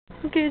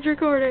Okay, it's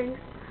recording.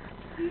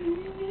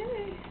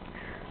 It's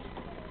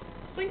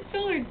like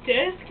solar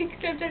disc,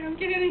 except I don't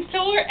get any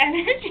solar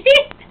energy.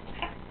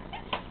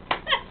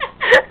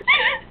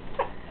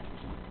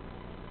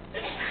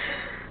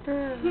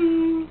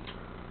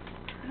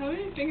 How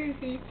many fingers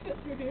can you fit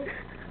through here?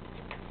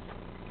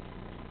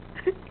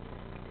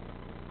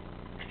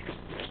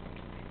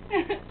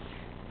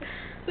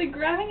 It's like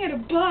grabbing at a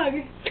bug.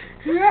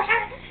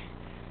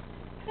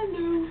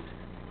 Hello.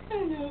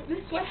 Hello. This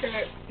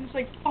sweatshirt is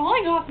like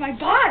falling off my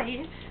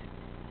body.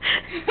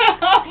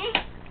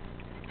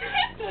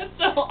 That's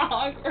so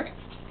awkward.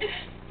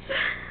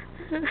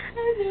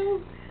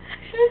 Hello.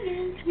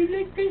 Hello. You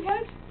like big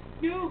hugs?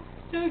 No.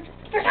 No. You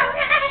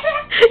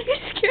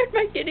scared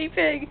my guinea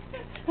pig.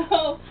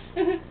 Oh.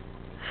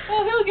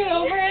 Well, he'll get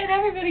over it.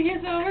 Everybody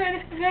gets over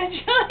it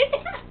eventually.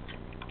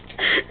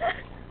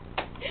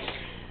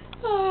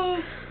 Oh.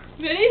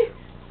 Ready?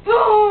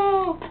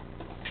 Oh.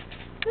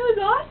 That was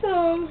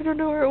awesome. I don't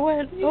know where it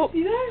went. Did you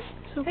see that?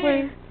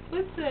 Somewhere. Hey,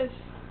 what's this?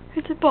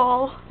 It's a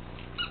ball.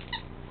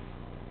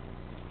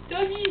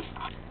 Doggy.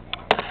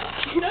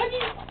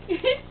 Doggy.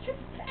 It's just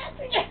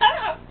passing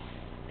out.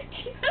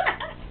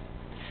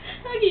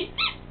 Doggy.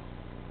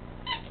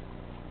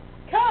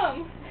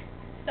 Come.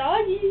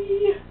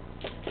 Doggy.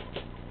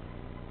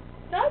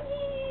 Doggy.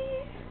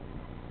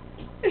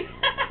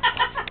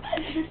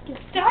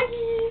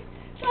 Doggy.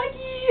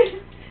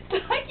 Doggy.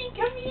 Doggy,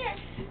 come here.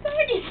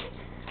 Doggy.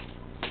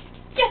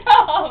 Get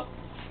off.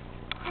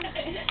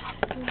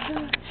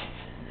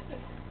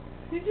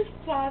 He just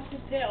flopped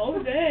his tail.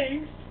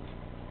 Thanks.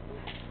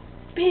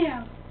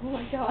 Bam. Oh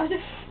my god.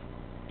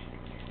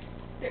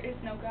 There is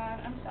no God.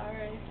 I'm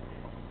sorry.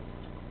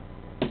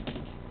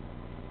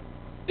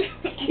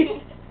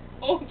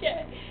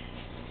 Okay.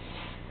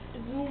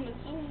 Zoom.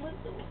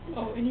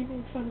 Oh, and you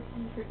made fun of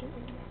me for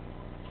doing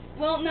it.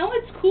 Well, now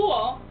it's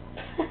cool.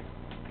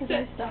 Because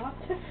I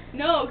stopped?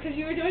 No, because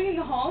you were doing it in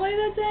the hallway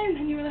that day, and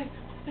then you were like,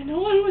 and no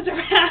one was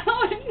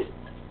around.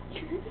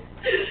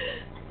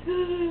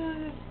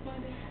 That's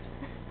funny.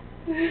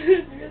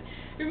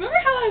 Remember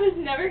how I was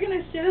never going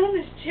to sit on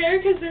this chair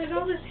because there's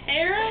all this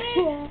hair on it?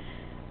 Yeah.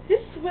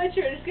 This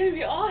sweatshirt is going to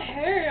be all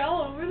hair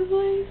all over the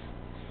place.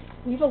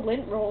 We have a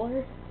lint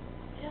roller.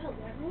 You have a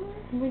lint roller?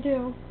 We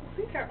do. I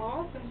think they're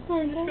awesome.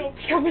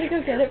 Want me to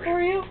go get it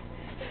for you?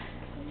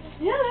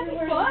 Yeah, that'd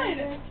be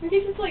fun. We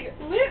could just like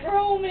lint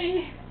roll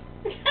me.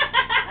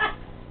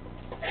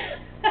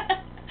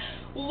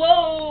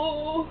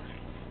 Whoa.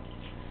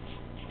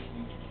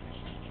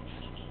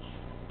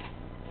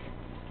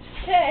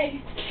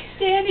 Okay,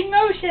 standing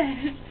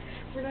motion.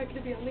 We're not going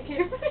to be on the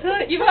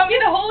camera. You want me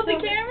to hold the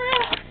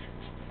camera?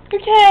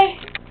 Okay.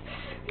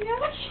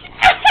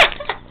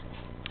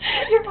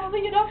 You're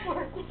holding it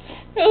upwards.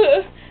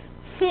 Don't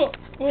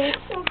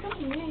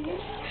me.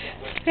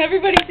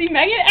 Everybody see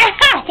Megan?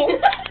 Ow!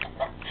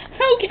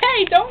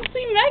 Okay, don't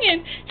see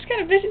Megan. She's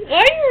kind of vicious. Why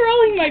are you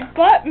rolling my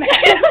butt,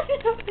 Megan?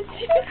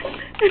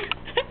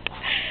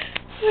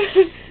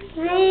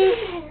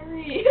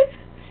 Harry.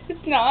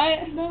 It's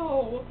not?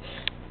 No.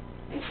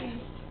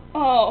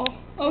 Oh,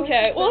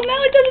 okay. Well,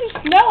 now it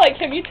doesn't smell like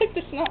him. You took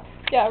the smell.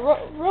 Yeah,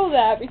 roll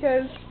that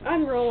because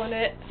I'm rolling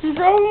it.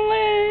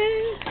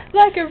 Rolling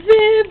like a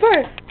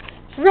river.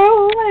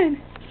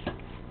 Rolling.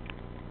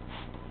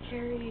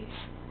 Harry.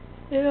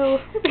 Ew.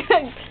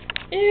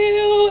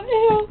 Ew,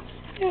 ew,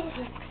 ew.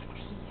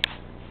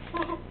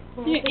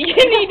 You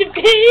need to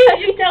pee?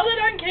 You tell it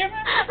on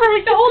camera? Or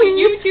like the whole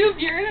YouTube,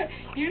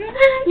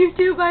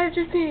 YouTube, I have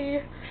to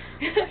pee.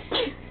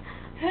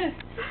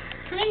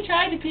 Corinne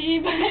tried to pee,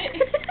 but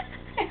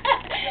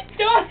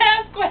don't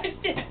ask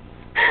questions.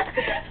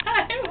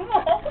 I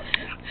won't.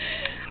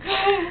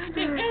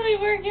 Didn't really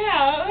work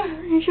out.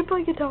 You should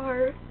play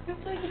guitar. You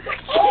play guitar.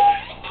 Oh,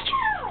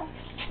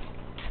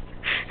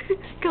 yeah.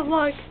 Good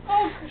luck.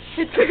 Oh.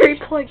 It's very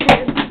plugged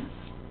in.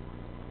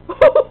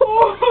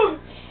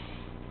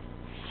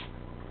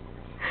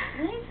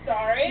 I'm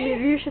sorry.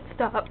 Maybe you should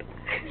stop.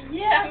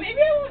 Yeah,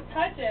 maybe I won't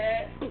touch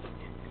it.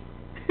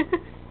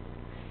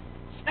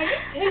 I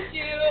got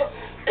tissue.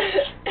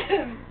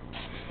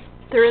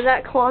 They're in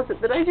that closet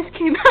that I just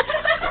came out of.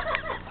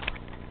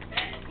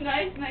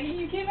 Nice, Maggie.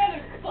 You came out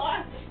of the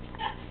closet.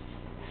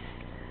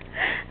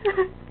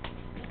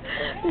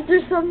 Is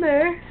there some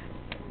there?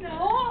 No.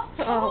 Oh.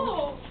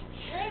 Oh.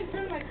 Right in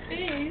front of my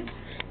face.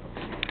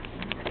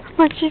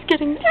 But she's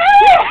getting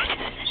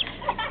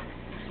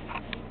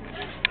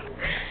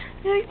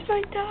It's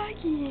my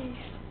doggies.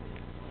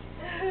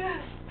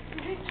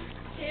 You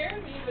scared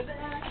me with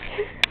that.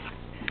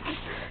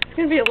 It's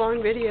gonna be a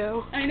long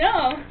video. I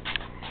know.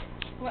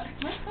 What?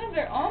 My clothes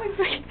are always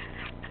like.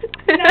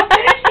 Now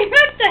finishing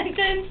that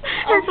sentence.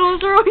 Her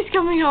clothes are always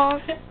coming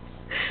off.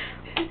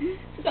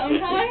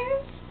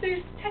 Sometimes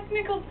there's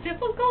technical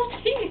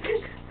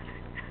difficulties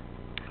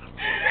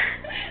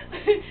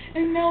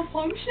and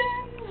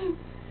malfunctions.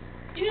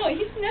 You know,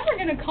 he's never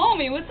gonna call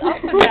me. What's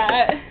up with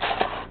that?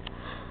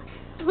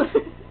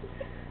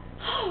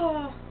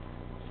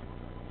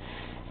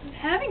 I'm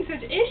having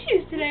such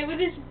issues today with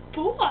this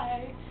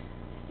boy.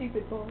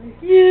 Stupid boy.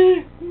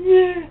 Yeah.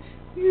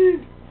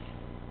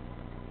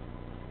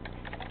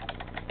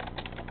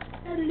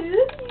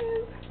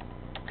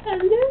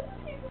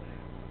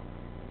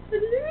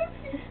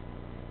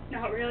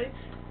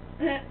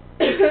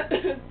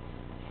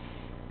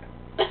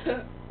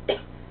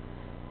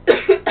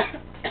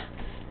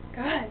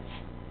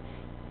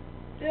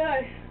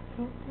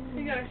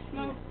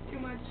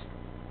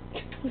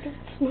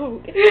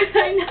 joke.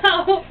 I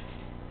know.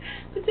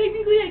 But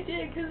technically I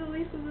did, because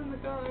Elise was in the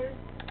car.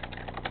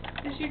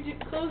 And she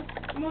closed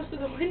most of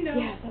the windows.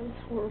 Yeah, that was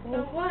horrible. It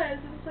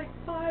was like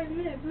 5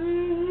 minutes.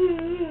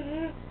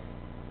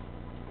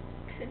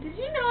 Did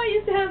you know I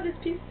used to have this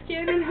piece of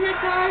skin in her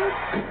tongue?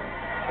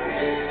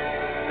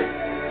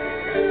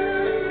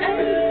 And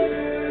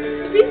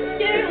the piece of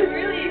skin was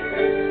really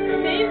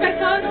made my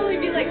tongue only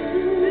be like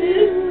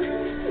this.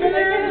 And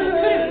I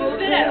couldn't move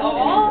it at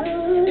all.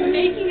 And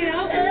making it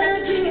out was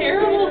such a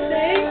terrible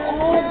thing.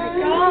 Oh my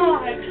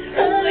god.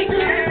 I was like,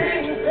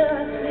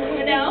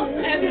 and now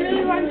I have a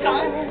really long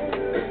tongue.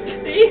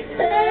 See?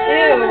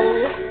 Ew.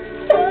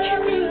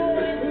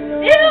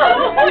 Ew!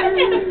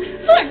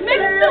 Look,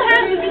 Megan still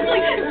has it. It's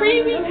like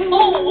 3 weeks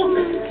old.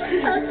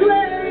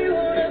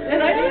 And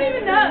I don't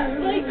even know,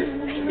 like,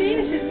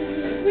 Dana should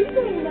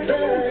sleeping like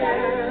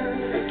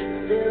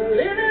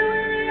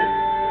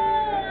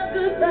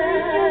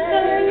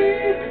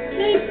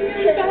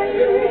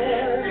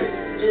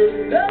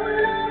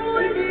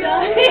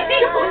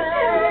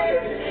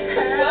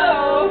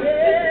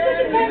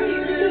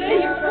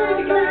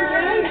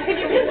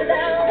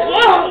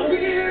Whoa.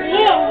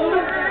 Whoa! Whoa!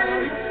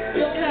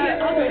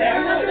 I'll go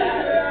down with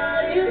that.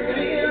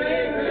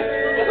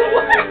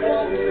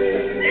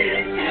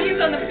 He's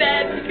on the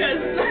bed because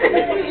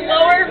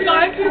lower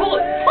bunk.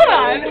 Hold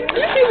on.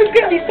 YouTube is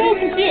gonna be so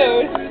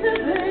confused.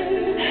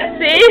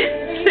 See?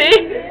 See?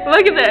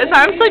 Look at this.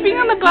 I'm sleeping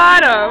on the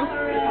bottom.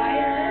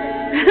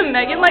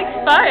 Megan likes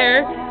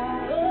fire.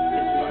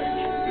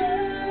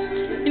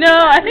 You know,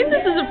 I think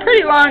this is a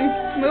pretty long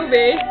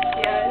movie.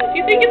 Yeah. Do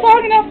you think it's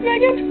long enough,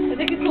 Megan? I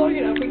think it's long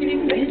enough. We can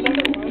even make